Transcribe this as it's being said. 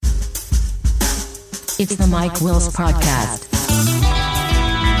It's the Mike Wills Podcast.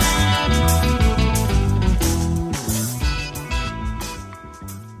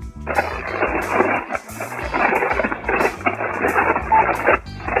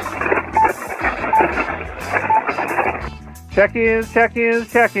 Check-ins,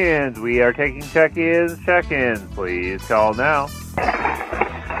 check-ins, check-ins. We are taking check-ins, check-ins. Please call now.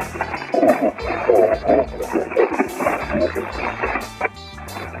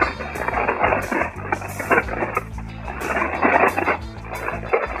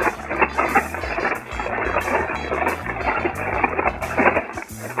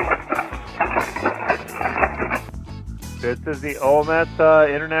 This is the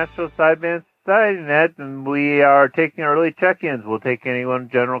OMS International Sideband Society Net, and we are taking early check-ins. We'll take anyone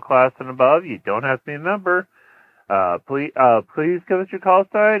general class and above. You don't have to be a member. Please give us your call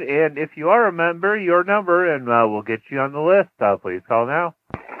sign, and if you are a member, your number, and we'll get you on the list. Please call now.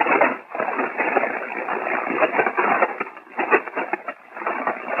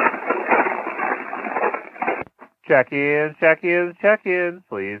 Check-ins, check-ins, check-ins.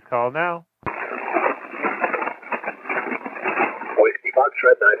 Please call now. Whiskey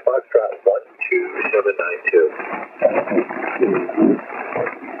Foxtrot 9 Foxtrot 12792.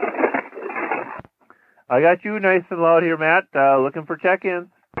 I got you nice and loud here, Matt. Looking for check-ins.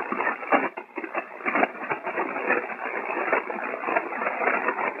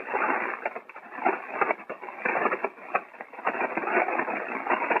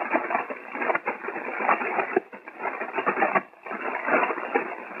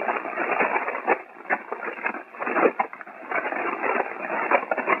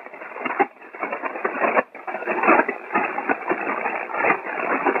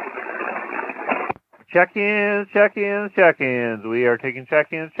 Check-ins, check-ins, check-ins. We are taking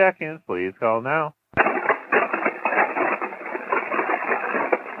check-ins, check-ins. Please call now.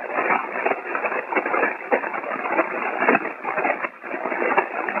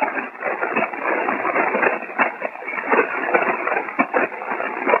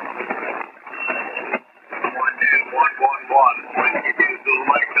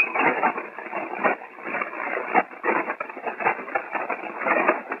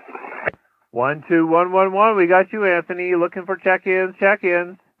 One, 2, 1, 1, 1. We got you, Anthony. Looking for check-ins,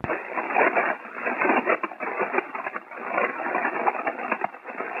 check-ins.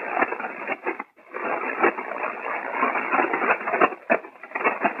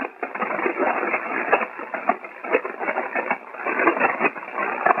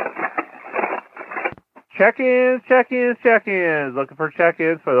 Check-ins, check-ins, check-ins. Looking for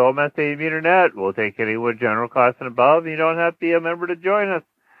check-ins for the OMS Internet. We'll take anyone general class and above. You don't have to be a member to join us.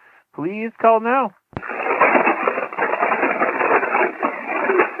 Please call now.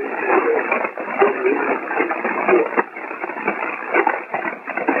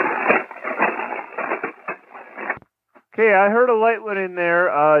 Okay, I heard a light one in there.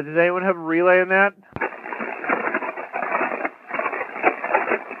 Does anyone have a relay on that?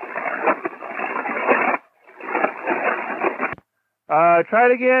 Try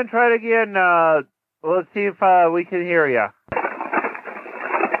it again, try it again. Let's see if we can hear you.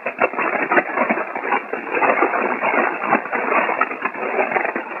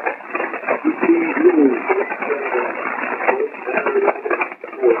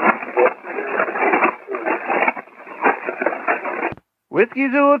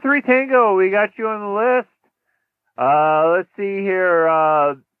 Whiskey Zulu 3 Tango, we got you on the list. Let's see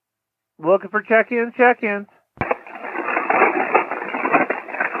here. Looking for check-ins, check-ins.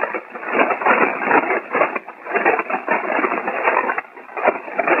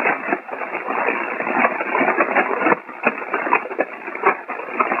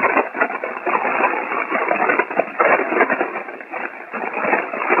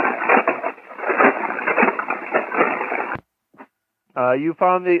 You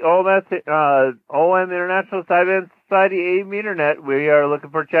found the OM International Sideband Society AIM Internet. We are looking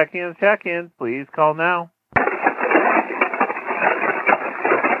for check-ins, check-ins. Please call now.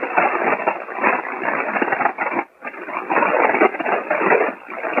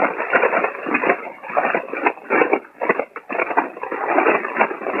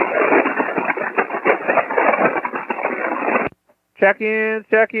 Check-ins,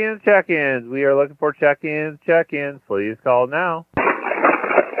 check-ins, check-ins. We are looking for check-ins, check-ins. Please call now.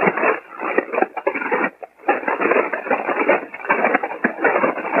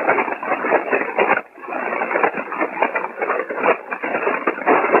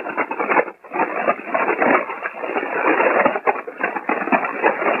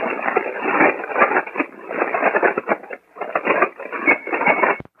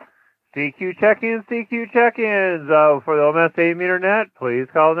 CQ check-ins, CQ check-ins. For the OMS AIM Internet, please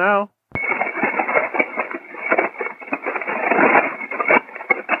call now.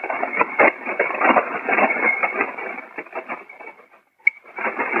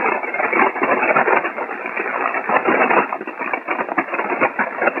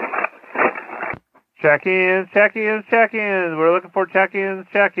 Check-ins, check-ins, check-ins. We're looking for check-ins,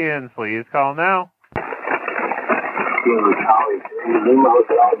 check-ins. Please call now.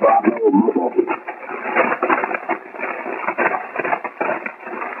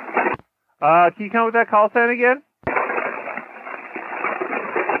 Can you come with that call sign again?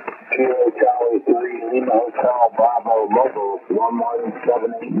 Charlie 3, Lima Hotel, Bravo, Mobile,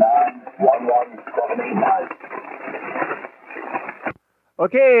 11789, 11789.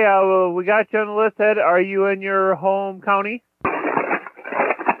 Okay, well, we got you on the list, Ed. Are you in your home county?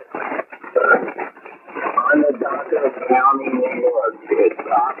 Onondaga County, New York. It's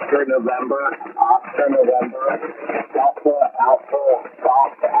Oscar November, Alpha,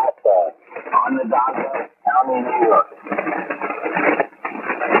 Golf, Alpha. Onondaga County, New York.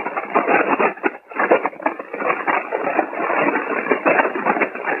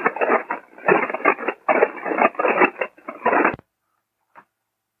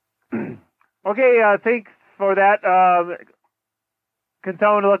 Okay, thanks for that. Can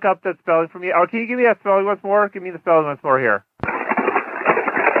someone look up that spelling for me? Or can you give me that spelling once more? Give me the spelling once more here.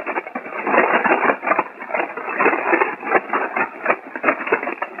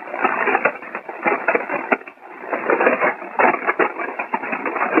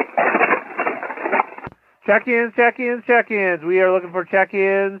 Check-ins, check-ins, check-ins. We are looking for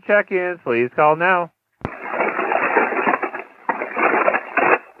check-ins, check-ins. Please call now.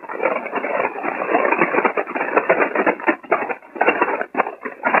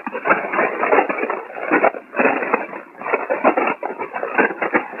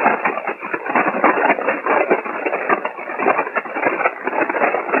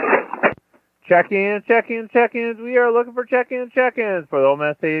 Check-ins, check-ins, check-ins. We are looking for check-ins, check-ins. For the Old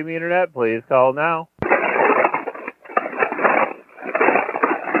Stadium Internet, please call now.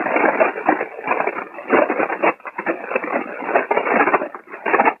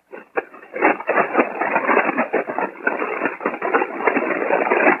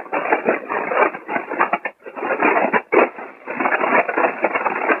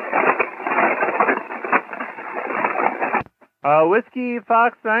 Whiskey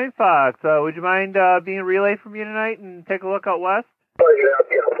Fox 9 Fox, would you mind being relayed from you tonight and take a look out west? Pleasure to have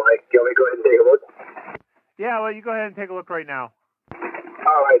you, Mike. Can we go ahead and take a look? Yeah, well, you go ahead and take a look right now.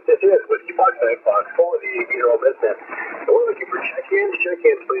 All right, this is Whiskey Fox 9 Fox, for the Bureau of Business. We're looking for check-ins.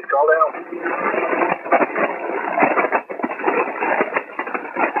 Check-ins, please call now.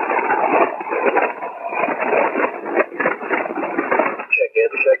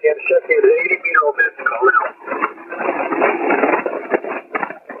 Check-ins, check-ins, check-ins. 80 Bureau of Business, call now.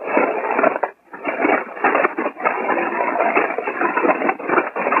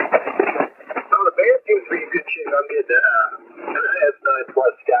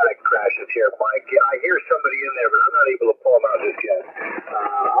 Here, Mike. I hear somebody in there, but I'm not able to pull them out just yet.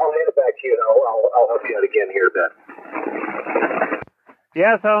 I'll hand it back to you, and I'll help you out again here a bit.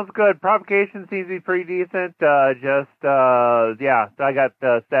 Yeah, sounds good. Propagation seems to be pretty decent. Yeah, I got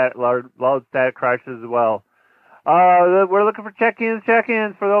loud static crashes as well. We're looking for check-ins for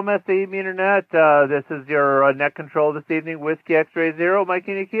the OMS Stadium Internet. This is your net control this evening, Whiskey X-Ray 0, Mike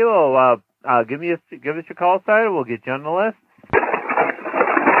and Kilo. Give us your call sign, and we'll get you on the list.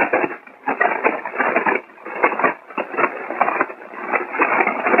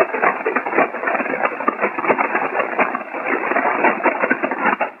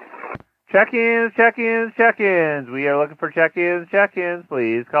 Check-ins, check-ins, check-ins. We are looking for check-ins, check-ins.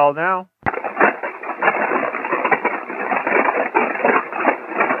 Please call now.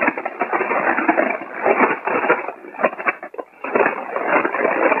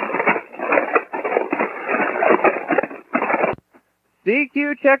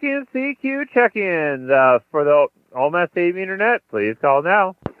 CQ check-ins, CQ check-ins. For the Old Stadium Internet, please call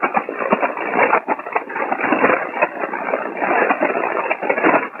now.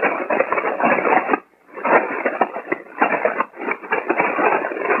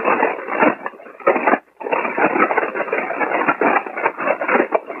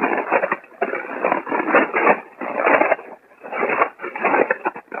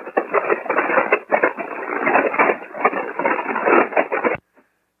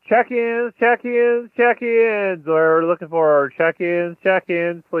 Check-ins, check-ins, check-ins. We're looking for check-ins,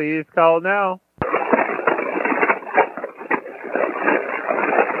 check-ins. Please call now.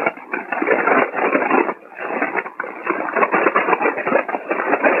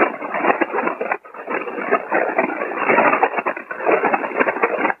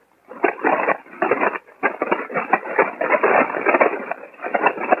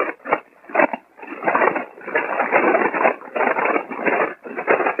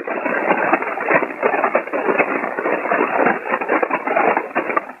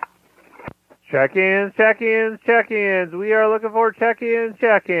 Check-ins, check-ins, check-ins. We are looking for check-ins,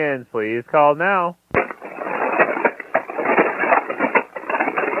 check-ins. Please call now.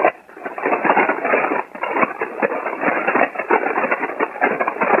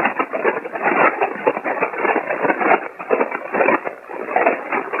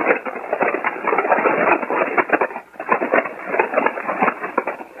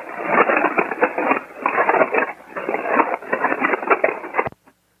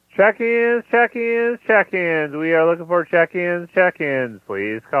 Check-ins, check-ins, check-ins. We are looking for check-ins, check-ins.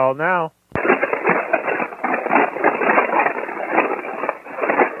 Please call now.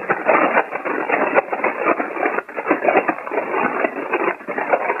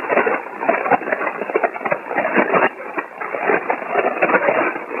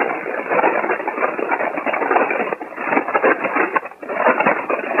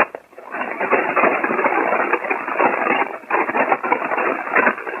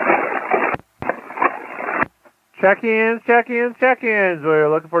 Check-ins, check-ins, check-ins. We're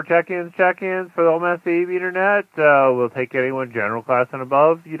looking for check-ins, check-ins for the OMS Internet. We'll take anyone general class and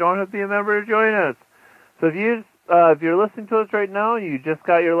above. You don't have to be a member to join us. So if you're listening to us right now and you just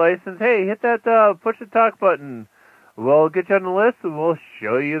got your license, hey, hit that push the talk button. We'll get you on the list and we'll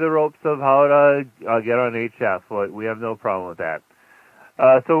show you the ropes of how to get on HF. We have no problem with that.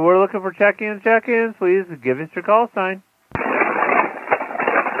 So we're looking for check-ins, check-ins. Please give us your call sign.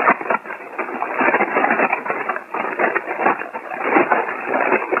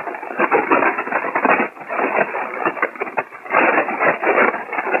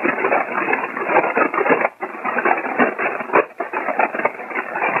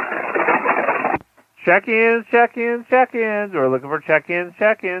 Check-ins, check-ins, check-ins. We're looking for check-ins,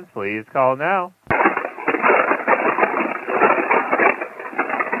 check-ins. Please call now.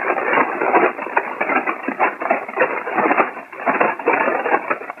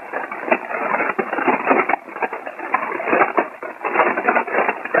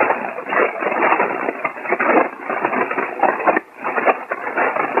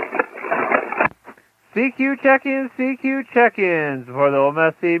 CQ check-ins, CQ check-ins for the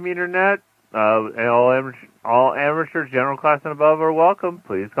OMSC Internet. All amateurs, general class and above are welcome.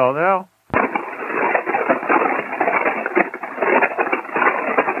 Please call now.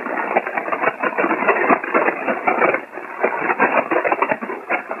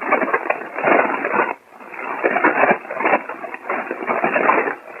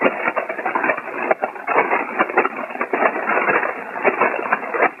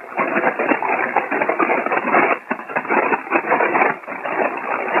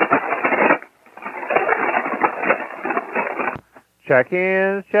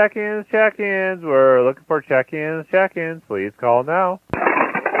 Check-ins, check-ins, check-ins. We're looking for check-ins, check-ins. Please call now.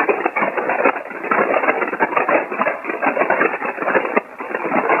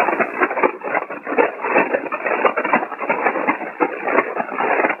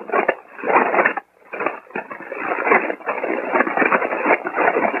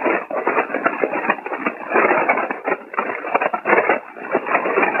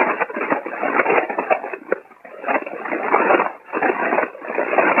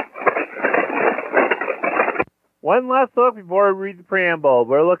 One last look before we read the preamble.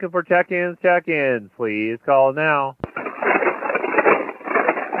 We're looking for check-ins, check-ins. Please call now.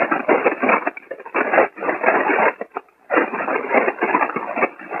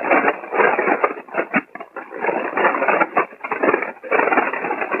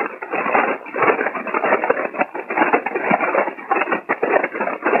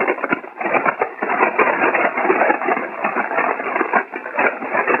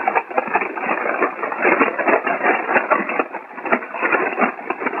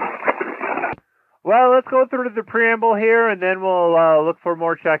 Well, let's go through the preamble here, and then we'll look for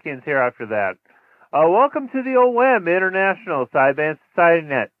more check-ins here after that. Welcome to the OM International Sideband Society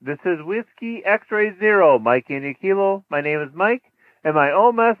Net. This is Whiskey X-Ray Zero, Mike India Kilo. My name is Mike, and my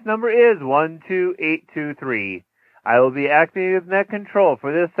OMS number is 12823. I will be acting as net control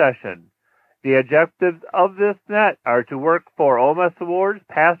for this session. The objectives of this net are to work for OMS awards,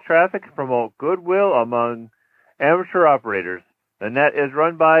 pass traffic, and promote goodwill among amateur operators. The net is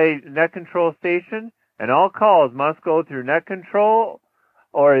run by Net Control Station, and all calls must go through Net Control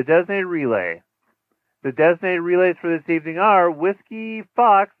or a designated relay. The designated relays for this evening are Whiskey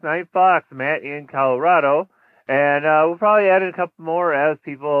Fox, 9 Fox, Matt in Colorado, and we'll probably add in a couple more as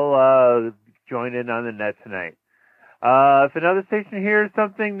people join in on the net tonight. If another station hears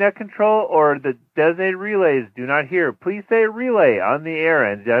something Net Control or the designated relays do not hear, please say relay on the air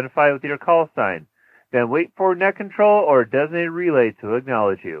and identify with your call sign. Then wait for Net Control or designated relay to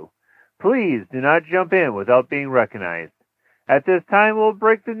acknowledge you. Please do not jump in without being recognized. At this time, we'll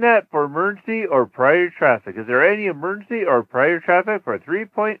break the net for emergency or priority traffic. Is there any emergency or priority traffic for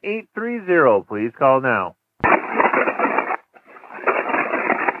 3.830? Please call now.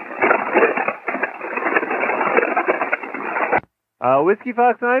 Whiskey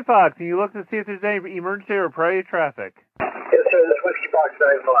Fox 9 Fox, can you look to see if there's any emergency or priority traffic? Yes, sir. This is Whiskey Fox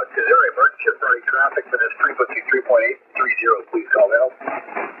 9 Fox. Is there emergency or priority traffic for this frequency 3.830? Please call now.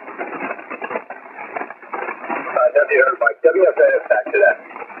 WFS back to that.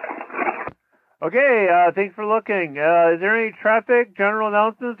 Okay, thanks for looking. Is there any traffic, general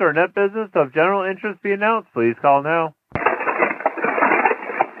announcements, or net business of general interest be announced? Please call now.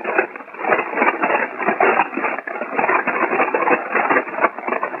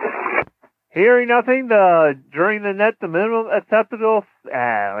 Hearing nothing, during the net, the minimum acceptable,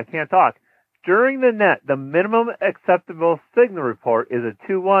 I can't talk. During the net, the minimum acceptable signal report is a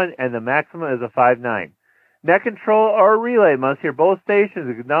 2-1 and the maximum is a 5-9. Net control or relay must hear both stations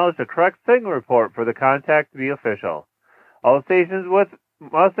acknowledge the correct signal report for the contact to be official. All stations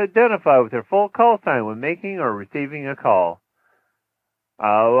must identify with their full call sign when making or receiving a call.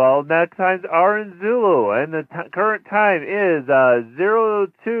 Net times are in Zulu, and the current time is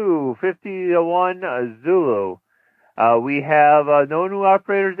 02:51 Zulu. We have no new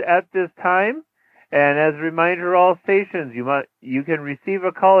operators at this time, and as a reminder, all stations you can receive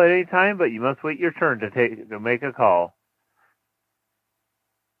a call at any time, but you must wait your turn to make a call.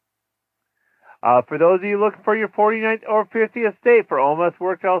 For those of you looking for your 49th or 50th state for almost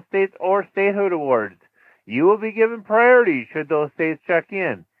worked all states or statehood awards, you will be given priority should those states check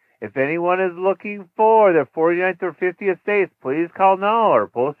in. If anyone is looking for their 49th or 50th states, please call now or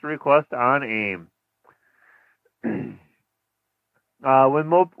post a request on AIM. When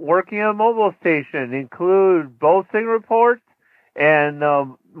working on a mobile station, include both signal reports and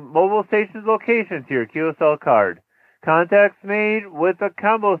mobile station's location to your QSL card. Contacts made with a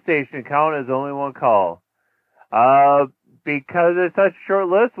combo station count as only one call. Because it's such a short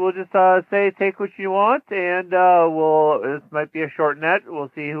list, we'll just say take what you want, and this might be a short net. We'll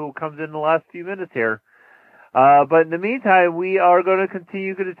see who comes in the last few minutes here. But in the meantime, we are going to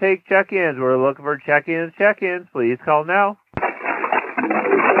continue to take check-ins. We're looking for check-ins. Please call now.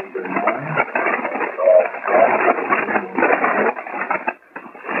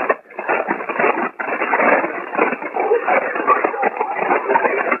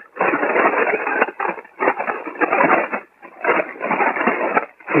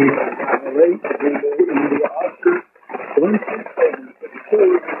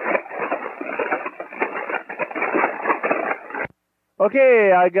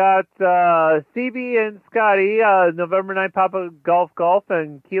 Okay, I got CB and Scotty, November 9 Papa Golf,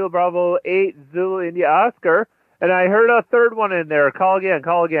 and Kilo Bravo 8 Zulu India Oscar. And I heard a third one in there. Call again.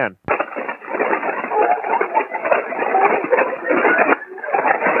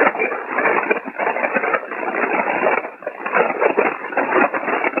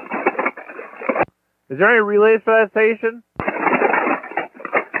 Is there any relays for that station?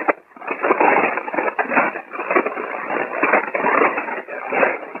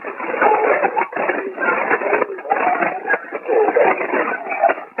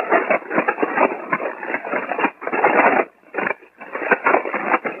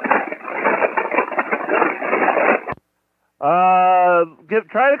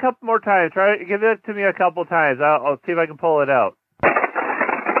 Try it a couple more times. Give it to me a couple times. I'll see if I can pull it out.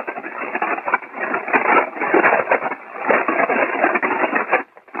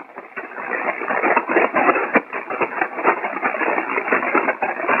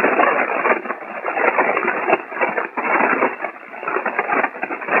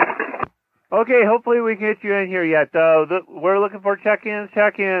 Okay, hopefully we can get you in here yet. We're looking for check-ins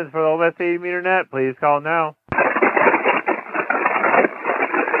for the OMS 80 meter net. Please call now.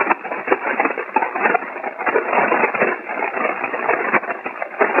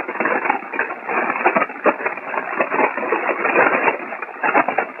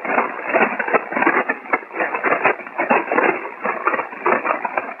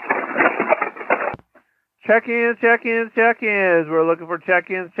 Check-ins. We're looking for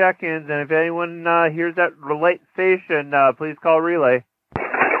check-ins. And if anyone hears that relay station, please call relay.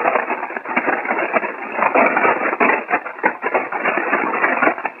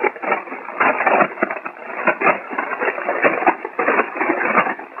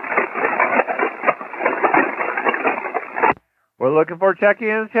 We're looking for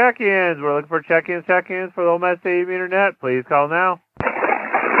check-ins. We're looking for check-ins for the OMS 80 meter net. Please call now.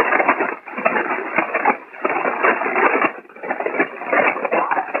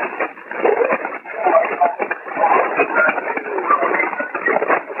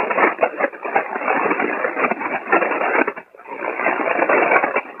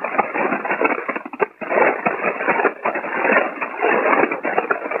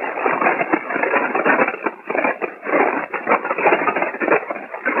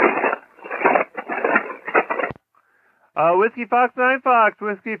 Whiskey Fox 9 Fox,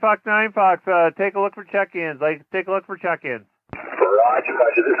 Whiskey Fox 9 Fox, take a look for check-ins. Take a look for check-ins. Roger,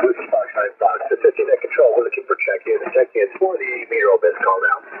 Roger. This is Whiskey Fox 9 Fox. The 15 net control. We're looking for check-ins. Check-ins for the 80-meter-old best call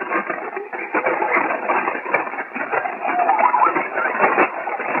now.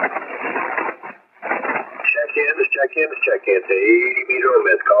 Check-ins. 80-meter-old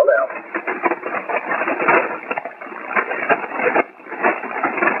best call now.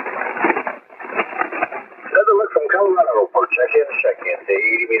 Another look from Colorado for check-ins.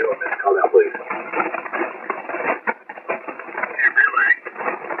 80-meter-old best call now, please.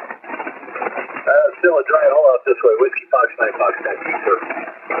 Still a dry hole out this way. Whiskey Fox 9 Fox, thank you, sir.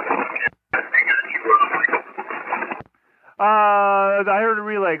 I heard a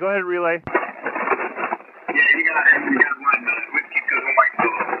relay. Go ahead, relay. Yeah, you got one. Whiskey 2 Mike.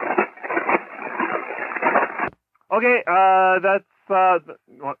 Okay, that's,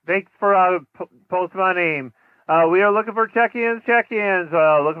 thanks for, posting my name. We are looking for check-ins.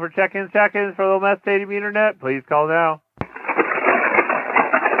 Looking for check-ins for the Mass Stadium Internet. Please call now.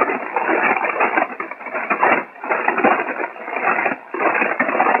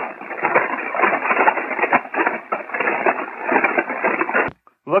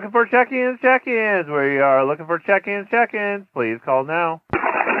 Looking for check-ins. We are looking for check-ins. Please call now.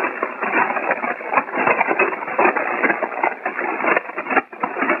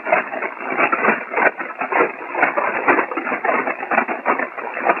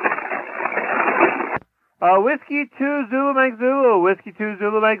 Whiskey 2 Zulu Mike Zulu. Whiskey 2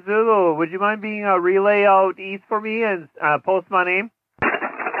 Zulu Mike Zulu. Would you mind being a relay out east for me and post my name?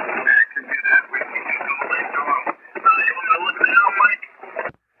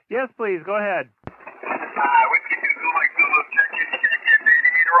 Yes, please. Go ahead. Whiskey 2 Zulu Mike Zulu. Check-in.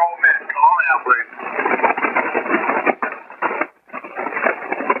 80-meter-old man. Call now, please.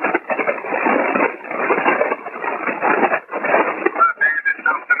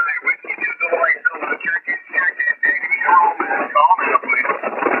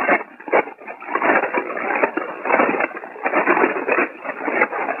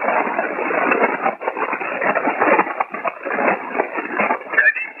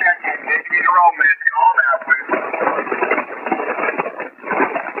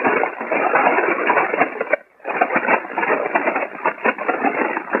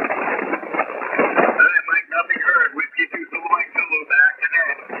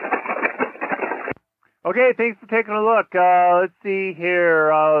 Okay, thanks for taking a look. Let's see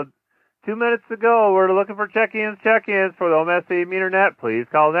here. 2 minutes to go. We're looking for check-ins for the OMS Stadium Internet. Please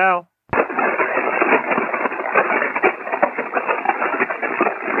call now.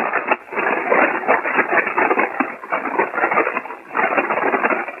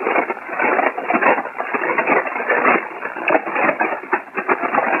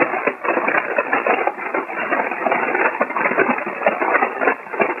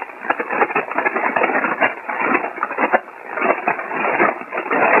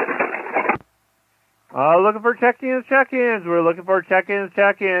 Looking for check-ins. We're looking for check-ins.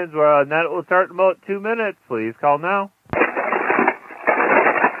 That will start in about 2 minutes. Please call now.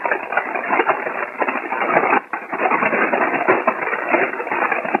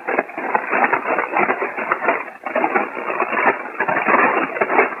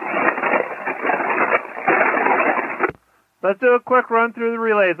 Let's do a quick run through the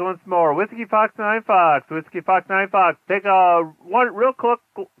relays once more. Whiskey Fox 9 Fox. Whiskey Fox 9 Fox. Take a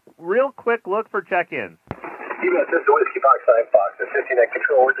real quick look for check-ins. You got this is Whiskey Fox 9 Fox. The 15 net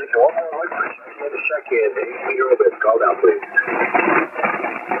control. We're taking one more look for check-in. 80-meter-old best call now, please.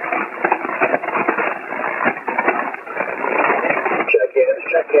 Check-in.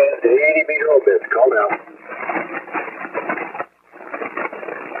 80-meter-old best call now.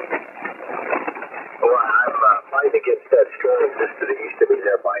 Well, I'm fighting against that storm just to the east of me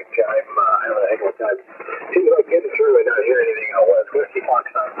there, Mike. I'm having a heck of a time. Seems like getting through and not hearing anything else. Whiskey Fox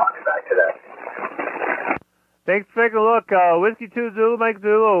 9 Fox, back to that. Thanks for taking a look. Whiskey 2 Zulu Mike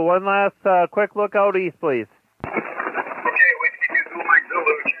Zulu. One last quick look out east, please. Okay, Whiskey 2 Zulu Mike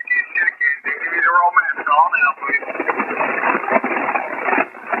Zulu. Check-in. 80-meter-old man. Call now, please.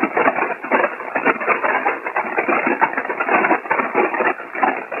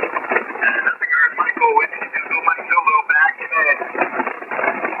 Nothing heard, Michael. Whiskey 2 Zulu Mike Zulu. Back to that.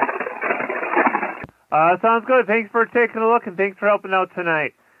 Sounds good. Thanks for taking a look and thanks for helping out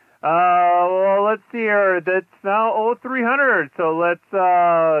tonight. Well, let's see here. That's now 0300, so let's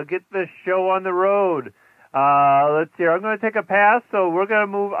get this show on the road. Let's see here. I'm going to take a pass, so we're going to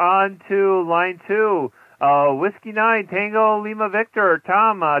move on to line 2. Whiskey 9, Tango Lima Victor.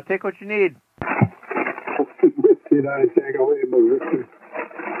 Tom, take what you need. Whiskey 9, Tango Lima Victor.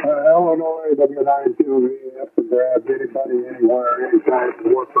 Illinois, W9, grab anybody, anywhere, anytime,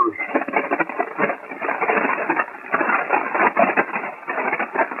 more first.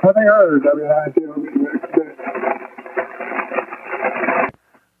 Nothing heard,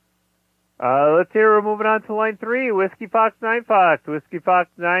 Let's hear we're moving on to line 3, Whiskey Fox 9 Fox. Whiskey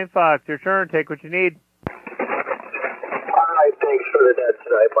Fox 9 Fox, your turn. Take what you need. All right, thanks for the net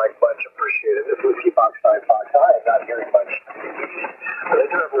tonight, Mike. Much appreciated. This is Whiskey Fox 9 Fox. I am not hearing much. I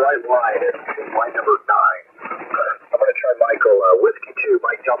think I have a right line. It's line number 9. I'm going to try Michael. Whiskey 2,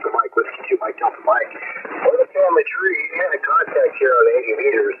 Mike Delta Mike. Whiskey 2, Mike Delta Mike. We're the family tree and a contact here on 80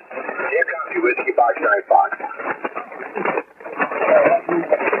 meters. Do you copy Whiskey Fox 9 Fox?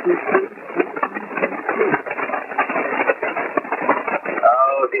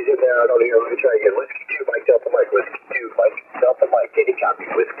 Oh, if he's in there, I don't hear. Let me try again. Whiskey 2, Mike Delta Mike. Whiskey 2, Mike Delta Mike. Can you copy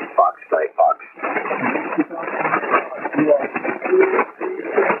Whiskey Fox 9 Fox?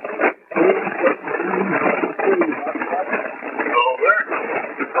 Over.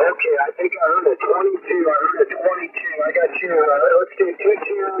 Okay, I think I heard a 22. I heard a 22. I got you. Let's do 2-2,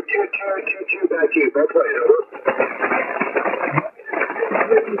 2-2, 2-2 back to you. Both ways, over.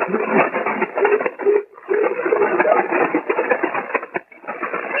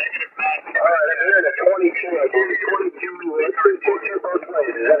 Alright, I'm hearing a 22. I heard a 22. 2-2 both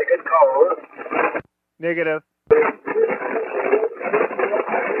ways. Is that a good call, over? Negative.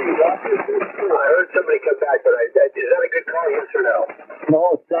 I heard somebody come back, but is that a good call, yes or no?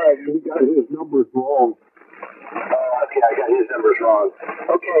 No, sorry, he got his numbers wrong. Oh, okay, I got his numbers wrong.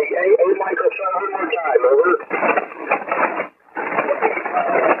 Okay, hey Michael, try one more time, over.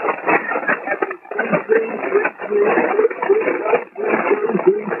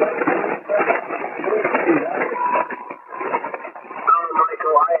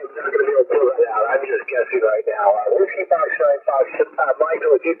 Michael, I am not going to be able to pull that out. I'm just guessing right now. Whiskey Fox 9 Fox.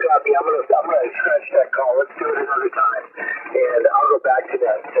 Michael, if you copy, I'm gonna scratch that call. Let's do it another time, and I'll go back to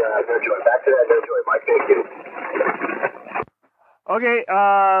that no joy. Back to that no joy, Mike. Thank you. Okay,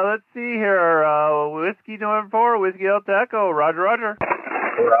 let's see here. Whiskey November 4, Whiskey Delta Echo. Roger, Roger.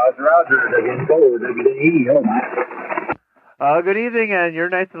 Roger. WDE. Good evening, and you're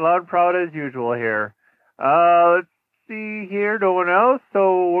nice and loud and proud as usual here. Let's see here, no one else,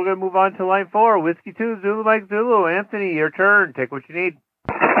 so we're going to move on to line 4, Whiskey 2, Zulu Mike Zulu. Anthony, your turn. Take what you need.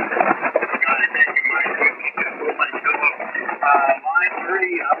 Line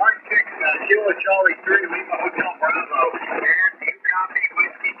 3, line 6, Kilo Charlie 3, Lima Hotel Bravo. And you copy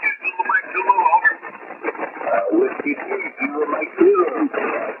Whiskey 2, Zulu Mike Zulu, over. Whiskey 2, Zulu Mike Zulu.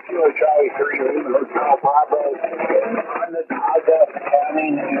 Kilo Charlie 3, Lima Hotel Bravo. On the Taza County,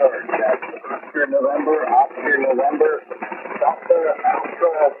 New York. That's Oscar November, Delta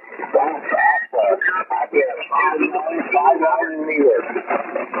Alpha, Delta Alpha. Yes, 5-9 in New York.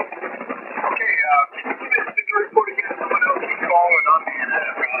 Okay, can you give us the report again? Someone else is calling on the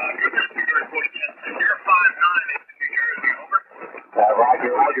give us the report again. You're 5-9 in New Jersey, over.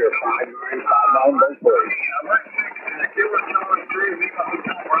 Roger, 5-9, both ways. Line 6, Kilo Charlie 3, Lima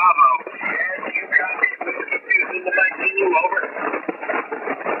Hotel Bravo. And you copy Whiskey 2, Zulu Mike Zulu, over.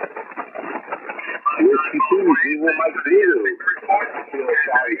 Whiskey 2, Zulu Mike Zulu. Kilo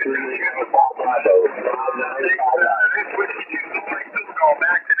Charlie 3, Lima Hotel Bravo. 5-9. Whiskey 2, Zulu Mike Zulu, call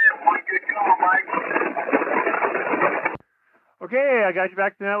back to them. One good call, Mike. Okay, I got you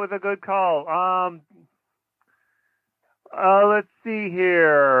back to that with a good call. Let's see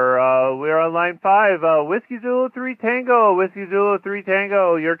here. We're on line 5. Whiskey Zulu 3 Tango. Whiskey Zulu 3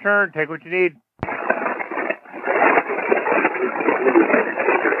 Tango. Your turn. Take what you need.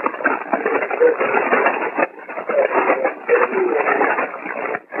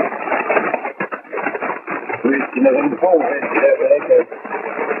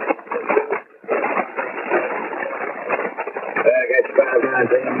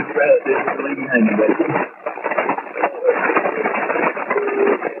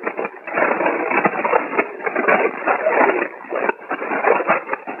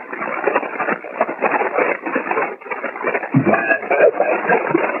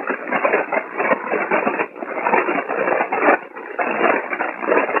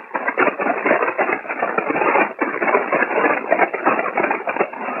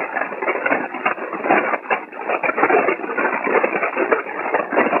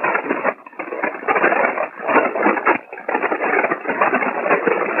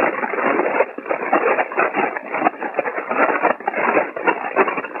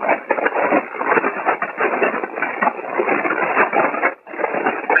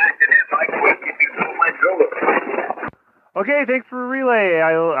 Okay, thanks for the relay.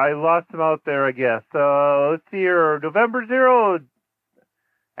 I lost him out there, I guess. Let's see here. November 0.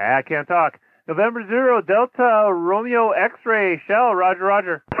 I can't talk. November 0, Delta Romeo X-Ray, Shell, Roger,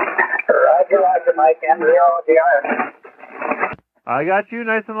 Roger. Roger, Mike, M0DR. I got you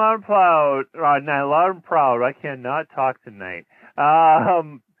nice and loud and proud. Loud and proud. I cannot talk tonight.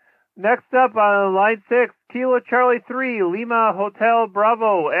 Next up on line 6, Kilo Charlie 3, Lima Hotel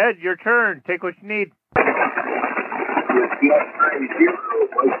Bravo. Ed, your turn. Take what you need. Yes, 0,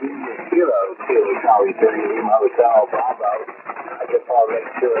 Kilo Charlie 3, Lima Hotel Bravo. I just want to make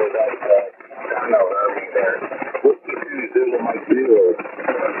sure that I know early there. Whiskey 2, Zulu Mike 0,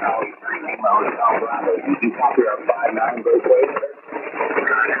 Charlie 3, Lima Hotel Bravo. You can copy our 5-9 both ways.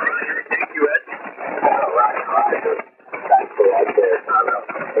 Roger. Thank you, Ed. Roger. Thanks for that there, Tono.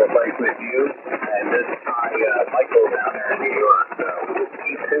 We'll break with you. And this is Michael down there in New York. So,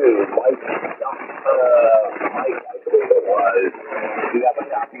 Whiskey 2, Mike, I believe it was. Do you have a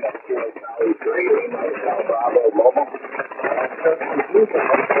copy of Kilo Charlie 3, Lima Hotel Bravo mobile?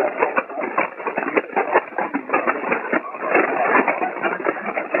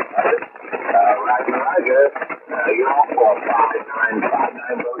 Roger. You're also a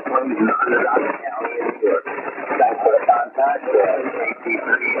 5959 both ways in Onondaga County in New York. Thanks for the contact. AC3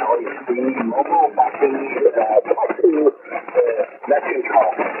 LEC mobile back to message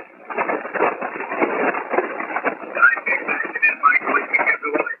call.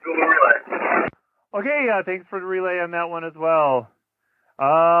 Okay, thanks for the relay on that one as well.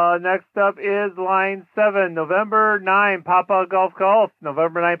 Next up is line 7, November 9, Papa Golf Golf.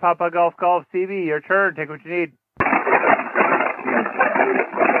 November 9, Papa Golf Golf, CB, your turn. Take what you need.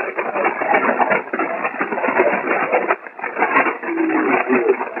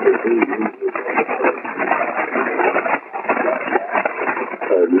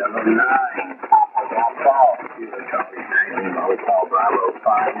 Number 9, Papa Golf Golf, Charlie 3, Hotel Bravo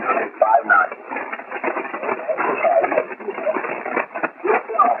 5959.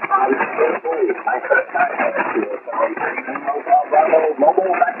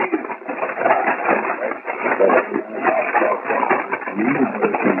 Mobile back to you.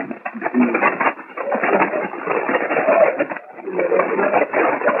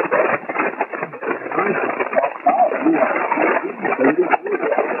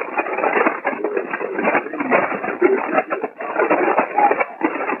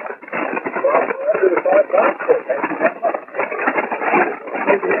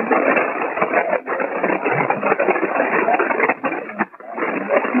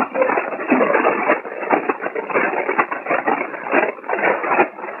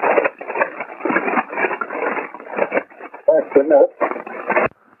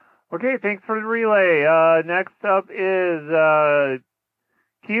 Okay, thanks for the relay. Next up is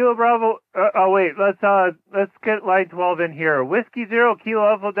Kilo Bravo. Let's get line 12 in here. Whiskey 0, Kilo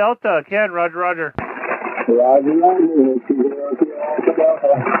Alpha Delta. Ken, Roger. Roger.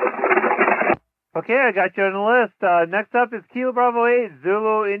 Okay, I got you on the list. Next up is Kilo Bravo 8,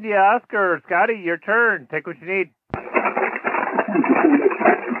 Zulu India Oscar. Scotty, your turn. Take what you need.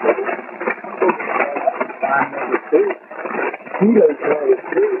 Kilo Charlie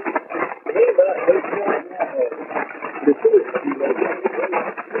 3.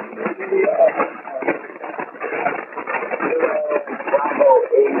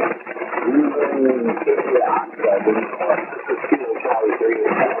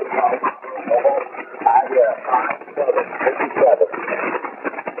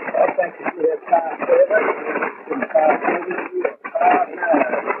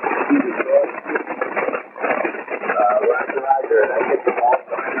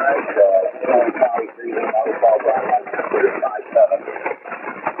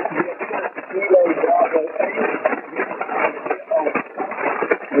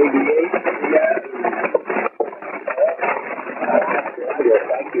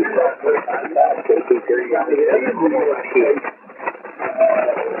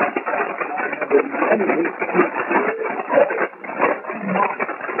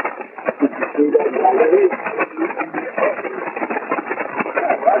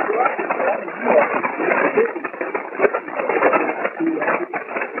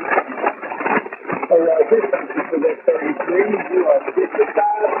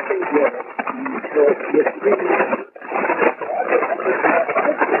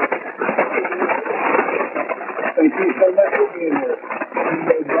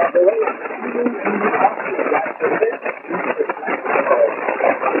 Bravo 8.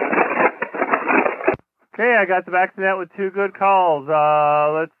 Okay, I got the back to that with two good calls.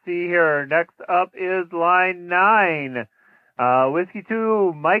 Let's see here. Next up is line 9. Whiskey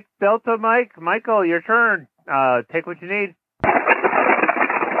 2, Mike Delta Mike. Michael, your turn. Take what you need.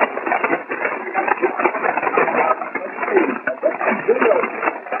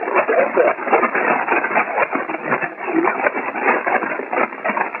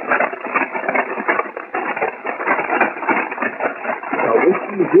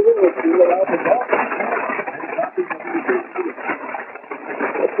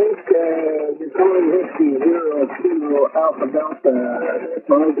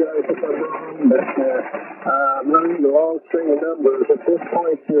 apologize if I'm wrong, but I'm running the wrong string of numbers. At this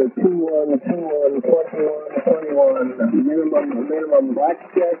point, you're 21, 21, 21, minimum,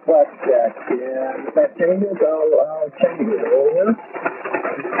 blackjack. Yeah, if that changes, I'll change it. Over.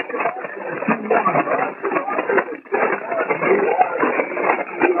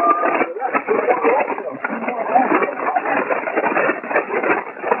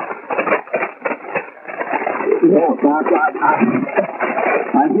 Yeah,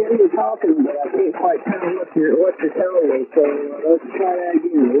 I hear you talking, but I can't quite tell what you're telling me. So let's try that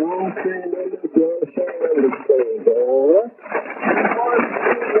again. Long string numbers, long string numbers. Over.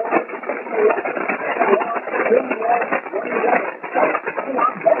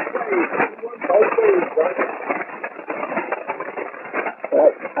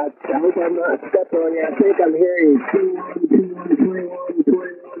 I hope I'm not stepping on you. I think I'm hearing 21, 21,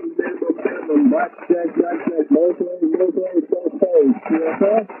 minimum, blackjack, both ways,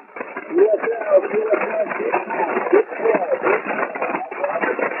 USL.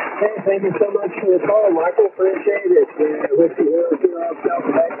 Hey, thank you so much for the call, Michael. Appreciate it. Wish you well, self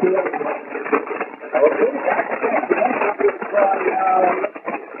back to you.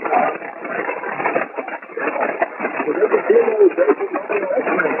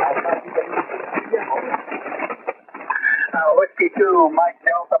 Whiskey 2, Mike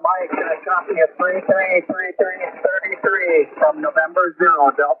Delta Mike, copy of 333333 from November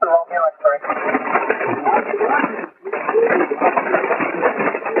 0, Delta Romeo X-ray.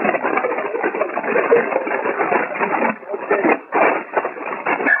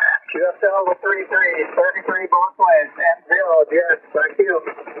 QSL 3333 both ways, and 0, yes, thank you.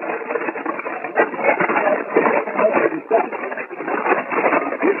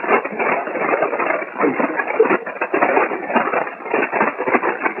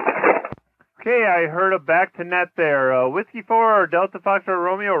 Okay, I heard a back to net there. Whiskey 4, Delta Foxtrot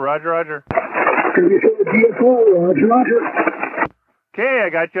Romeo, Roger. Roger. Okay, I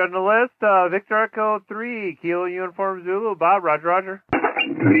got you on the list. Victor Echo 3, Kilo Uniform Zulu, Bob, Roger.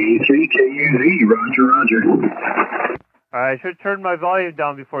 V3KUZ, Roger. I should turn my volume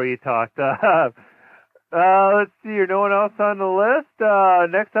down before you talked. Let's see here, no one else on the list.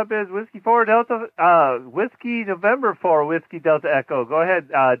 Next up is Whiskey 4 Delta, Whiskey November 4, Whiskey Delta Echo. Go ahead,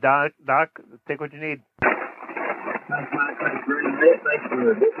 Doc, take what you need. Thanks very much. Thanks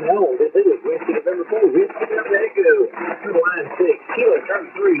for getting on. This is Whiskey November 4, Whiskey Delta Echo. Line 6, Kilo Turn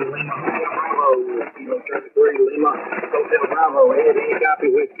 3, Lima Hotel Bravo. Kilo Turn 3, Lima Hotel Bravo. And any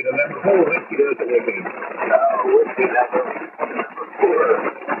copy Whiskey November 4, Whiskey Delta Echo. Whiskey November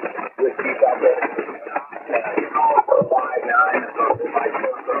 4, Whiskey Delta Echo. 5'9",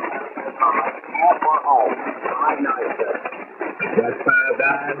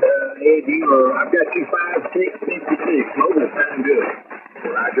 Ed, I've got you 5'6", 56. Mobile sound good.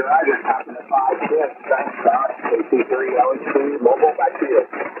 Roger. Copy the 5'6". Thanks, Doc. AC3, OC, mobile back to you.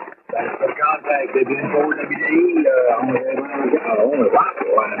 Thanks for the contact. They've been forward WD. Only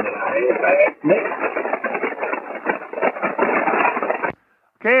rocket line that I had. Thanks, Nick.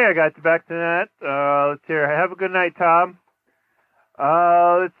 Okay, I got you back to net. Let's hear. Have a good night, Tom.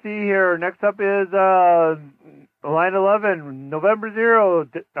 Let's see here. Next up is line 11, November 0,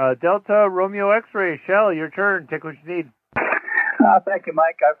 Delta Romeo X-ray. Shell, your turn. Take what you need. Thank you,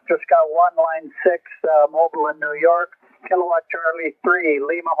 Mike. I've just got one, line 6, mobile in New York. Kilowatt Charlie 3,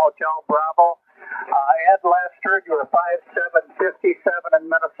 Lima Hotel Bravo. Ed, last heard you were 5757 in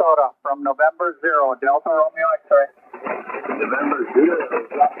Minnesota from November 0, Delta Romeo X-ray. November 0,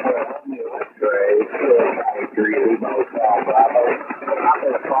 Delta Romeo X-ray. 3, Lima Hotel Bravo. Up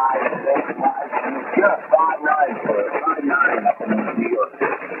at 5, just 5'9", 5'9" up in New York.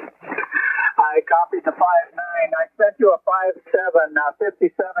 I copied the 5'9". I sent you a 5'7",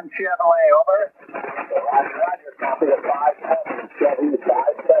 57 Chevrolet, over. Roger, copy the 5'7", Chevy, 5'7".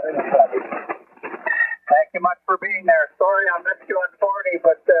 Thank you much for being there. Sorry I missed you on 40,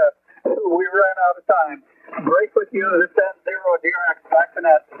 but we ran out of time. Break with you. This is 0 direct. Back to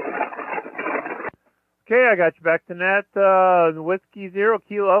net. Okay, I got you back to net. Whiskey 0,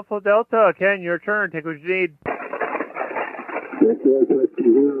 Kilo Alpha Delta. Ken, your turn. Take what you need. This is Whiskey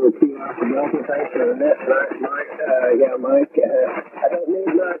 0, Kilo Alpha Delta. Thanks for the net, Mike. Mike, I don't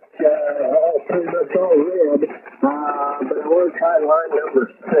need much, pretty much all red, but I want to try line number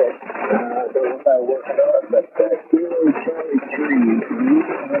 6. Don't know if I'm working on it, but Kilo Charlie 3,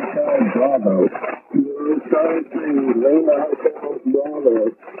 Lima Hotel Bravo. Kilo Charlie 3, Lima Hotel Bravo.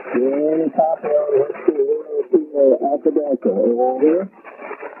 Any copy on Whiskey 0, Kilo Alpha Delta. Over.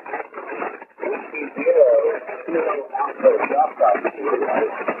 Whiskey 0, Kilo Alpha Delta.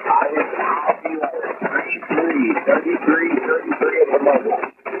 I was 33 at the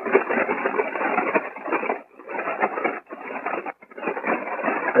moment.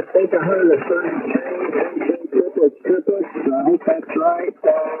 the 30 triplets. I hope that's right.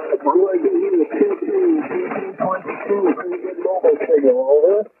 We're going to give you the 22, pretty good mobile signal,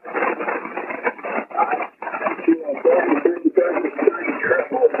 over. 30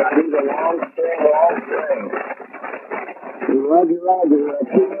 triplets. I need a long string. Roger.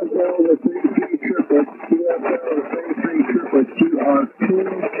 QFL the 33 triplets. QFL the 33 triplets. You are 22.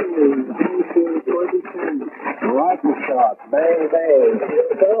 Rifle shot. Bang.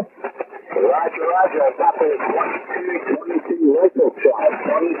 QFL. Roger. I got the 22 rifle shot.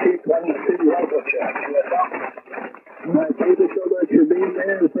 22 rifle shot. QFL. Thank you so much for being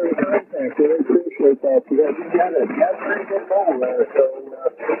there and for the contact. Really appreciate that. You got a pretty good ball there, so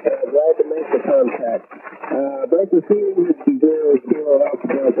glad to make the contact. Back to see you, Mr. Kilo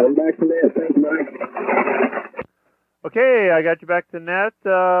Alpha. I'm back to net. Thanks, Mike. Okay, I got you back to net.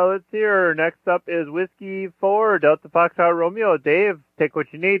 Let's see here. Next up is Whiskey 4, Delta Foxtrot Romeo. Dave, take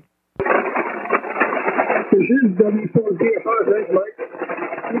what you need. This is W4GFR. Thanks, Mike.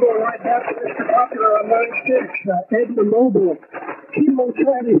 I'm going right back to Mr. Popular on 96, Edna Mobile, Kilo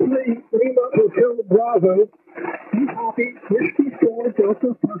Charlie 3, Lima Hotel Bravo. You copy Whiskey 4,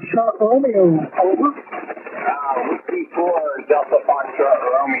 Delta Foxtrot Romeo. Over. Whiskey 4, Delta Foxtrot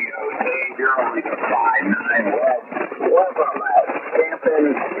Romeo. Dave, you're only the 5'9", web on that.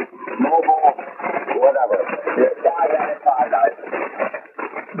 Camping, mobile, whatever. You're 5'9".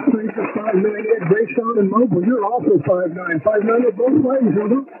 Thanks for 5'9", Ed Grayson and Mobile. You're also 5'9". 5'9" at both ways,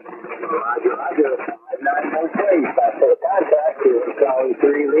 over. Roger. 5'9" both ways. That's for the contact. Here's Charlie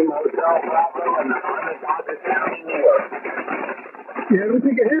 3, Lima Hotel Bravo, and the Honda Dodger County, New York. Yeah, I don't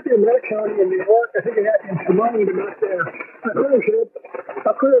think it happened in that county in New York. I think it happened in Simone, but not there.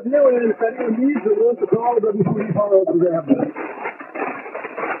 I could have knew it if anyone needs it. Wants to call W45 over there.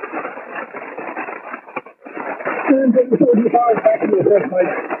 And W45 back to the first Mike.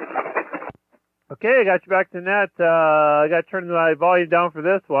 Okay, I got you back to net. I got to turn my volume down for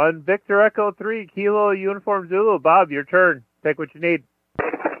this one. Victor Echo 3, Kilo Uniform Zulu. Bob, your turn. Take what you need.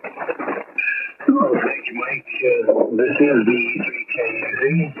 Oh, thank you, Mike. This is the E3KZ,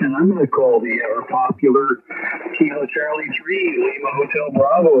 and I'm going to call the ever popular Kilo Charlie 3, Lima Hotel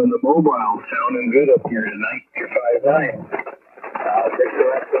Bravo, and the mobile sounding good up here tonight. You're 5'9". Victor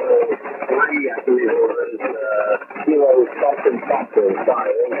Echo 3, I believe it was Kilo something.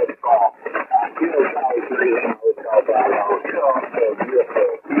 Sorry, it was called. Kilo Charlie 3, Lima Hotel Bravo. You're also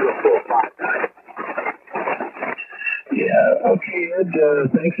beautiful 5'9". Yeah, okay, Ed,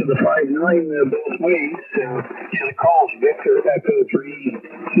 thanks for the 5'9" both ways. The call's Victor Echo 3,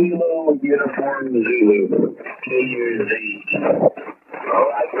 Kilo Uniform Zulu, KUZ.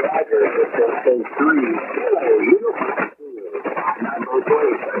 Roger, Victor 3, Kilo Uniform Zulu. 5'9" both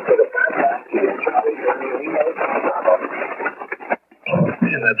ways. Thanks for the contact. Charlie 3, Lima Hotel.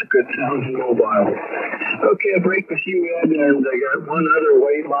 Man, that's a good sounding mobile. Okay, a break with you, Ed, and I got one other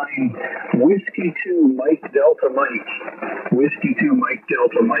white line. Whiskey 2, Mike Delta Mike. Whiskey 2, Mike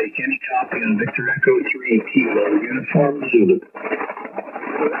Delta Mike. Any copy on Victor Echo 3, Kilo Uniform Zulu.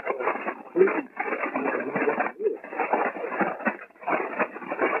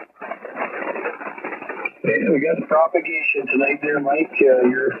 And we got the propagation tonight there, Mike.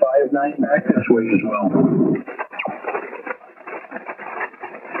 You're 5'9" back this way as well.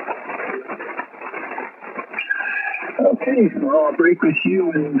 Okay, well, I'll break with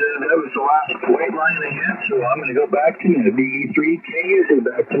you, and that was the last white line I had, so I'm going to go back to you. B3K is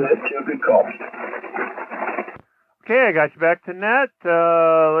back to net. Good call. Okay, I got you back to net.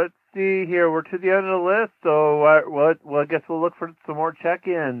 Let's see here. We're to the end of the list, so I guess we'll look for some more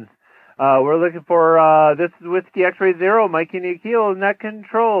check-ins. We're looking for, this is Whiskey X-Ray 0, Mike Kilo, net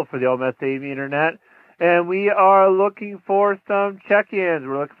control for the OMS AV Internet. And we are looking for some check-ins.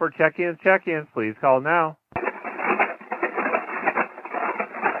 We're looking for check-ins. Please call now.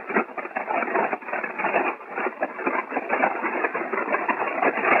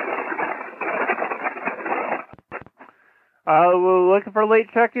 We're looking for late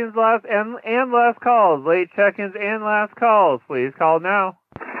check-ins and last calls. Late check-ins and last calls. Please call now.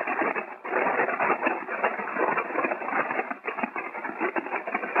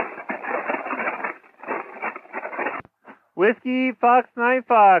 Whiskey Fox 9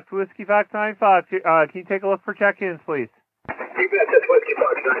 Fox. Can you take a look for check-ins, please? You bet. That's Whiskey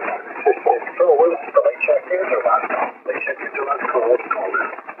Fox 9 Fox. So we're looking for late check-ins or last calls. Late check-ins or last calls. Call now.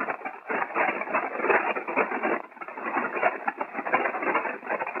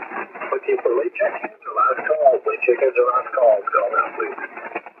 Looking for late check-ins or last calls. Late check-ins or last calls. Call now, please.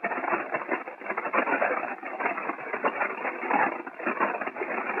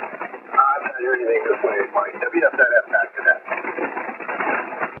 I'm not hearing anything this way, Mike. WFNF back to that.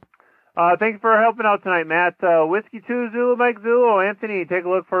 Thank you for helping out tonight, Matt. Whiskey 2 Zulu Mike Zulu. Anthony, take a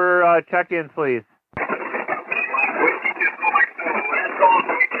look for check-ins, please. Whiskey 2 Zulu Mike Zulu. Last call,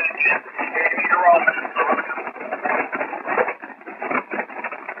 you're all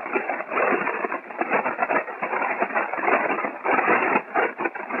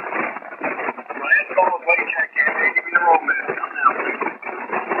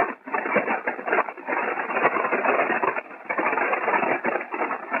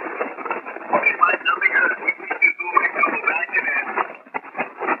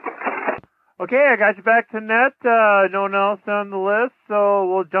Okay, I got you back to net. No one else on the list, so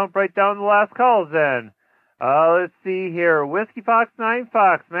we'll jump right down to the last calls then. Let's see here. Whiskey Fox 9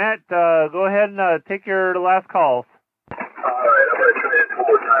 Fox. Matt, go ahead and take your last calls. all right, I'm going to try this one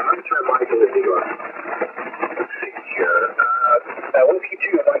more time. Let me try Mike and Whiskey on. Let's see here. Whiskey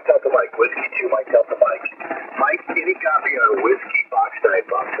 2, Mike Delta Mike. Whiskey 2, Mike Delta Mike. Mike, any copy on Whiskey Fox 9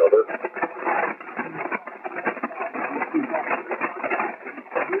 Fox, over?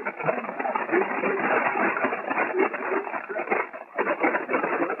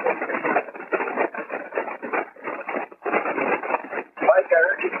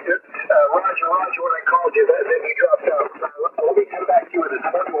 Roger, when I called you, then you dropped out. Let me come back to you with a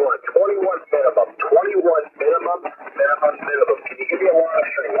number one. 21 minimum. 21 minimum. Can you give me a line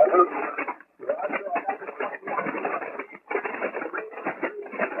string, over?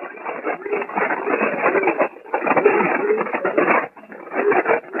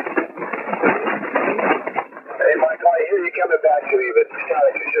 Hey, Michael, I hear you coming back to me, but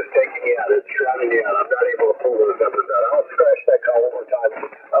static is just taking me out. It's drowning me out. I'm not able to pull those numbers out. I'll scratch that call one more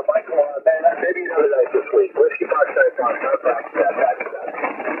time. Michael, maybe another night this week. Whiskey Fox 9 Fox. Back to that.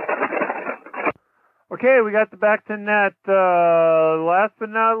 Okay, we got the back to net. Last but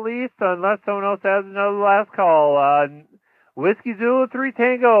not least, unless someone else has another last call, Whiskey Zulu 3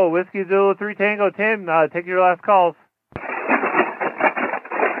 Tango. Whiskey Zulu 3 Tango. Tim, take your last calls.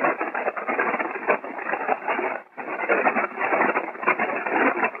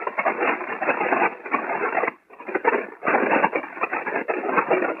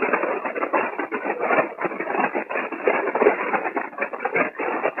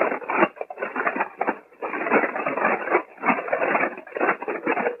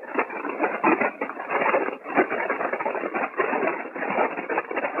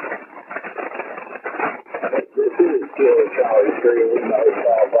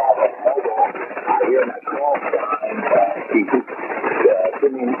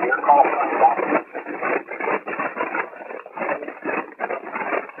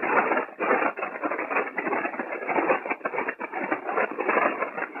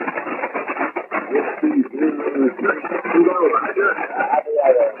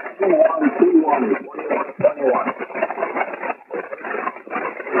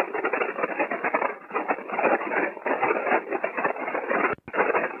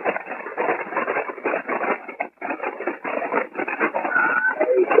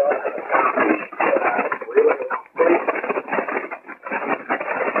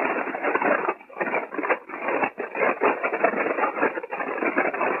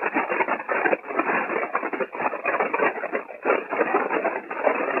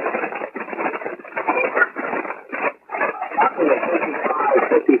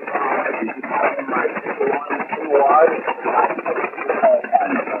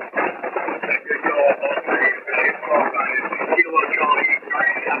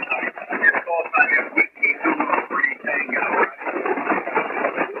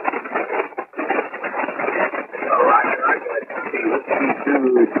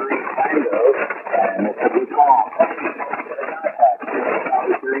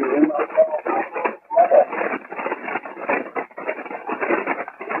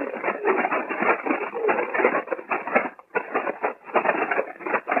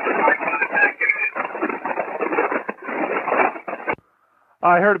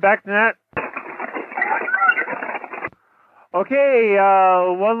 I heard it back to that. Okay,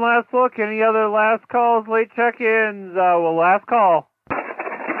 one last look. Any other last calls, late check-ins? Last call.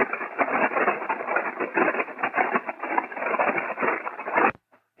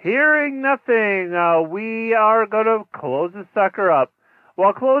 Hearing nothing, we are going to close the sucker up.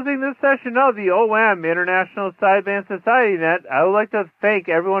 While closing this session of the OM International Sideband Society Net, I would like to thank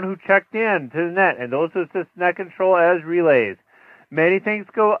everyone who checked in to the net and those who assist net control as relays. Many thanks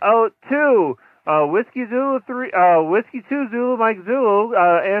go out to Whiskey 2 Zulu Mike Zulu,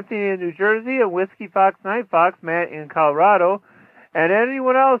 Anthony in New Jersey, and Whiskey Fox 9 Fox Matt in Colorado, and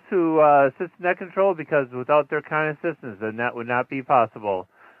anyone else who assists net control, because without their kind assistance, the net would not be possible.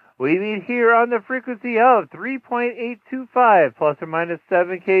 We meet here on the frequency of 3.825 plus or minus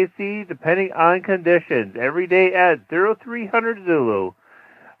 7 kc, depending on conditions, every day at 0300 Zulu.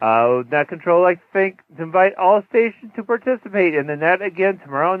 Net Control would like to invite all stations to participate in the net again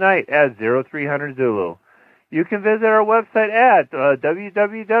tomorrow night at 0300 Zulu. You can visit our website at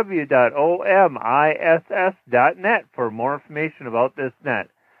www.omiss.net for more information about this net.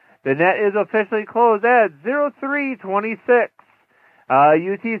 The net is officially closed at 0326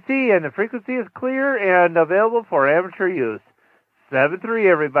 UTC, and the frequency is clear and available for amateur use. 7-3,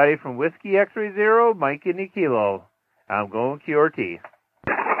 everybody, from Whiskey X-Ray Zero, Mike Indy Kilo. I'm going QRT.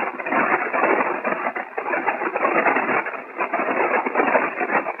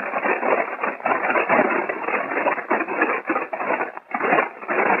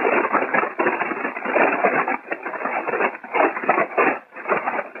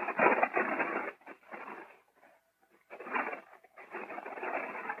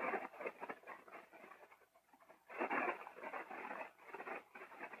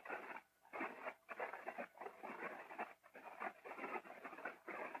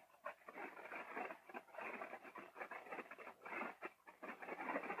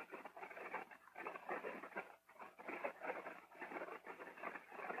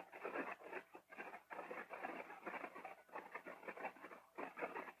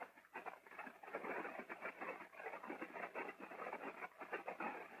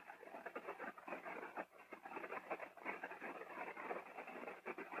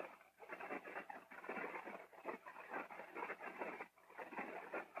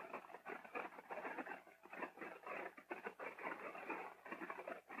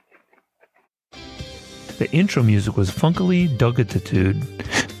 The intro music was Funkily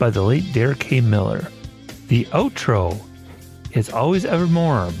Dugatitude by the late Derek A. Miller. The outro is Always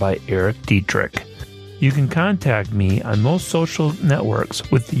Evermore by Eric Dietrich. You can contact me on most social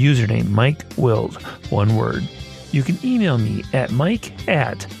networks with the username Mike Wills, one word. You can email me at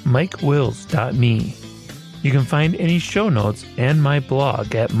mike@mikewills.me. You can find any show notes and my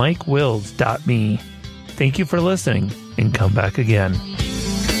blog at mikewills.me. Thank you for listening, and come back again.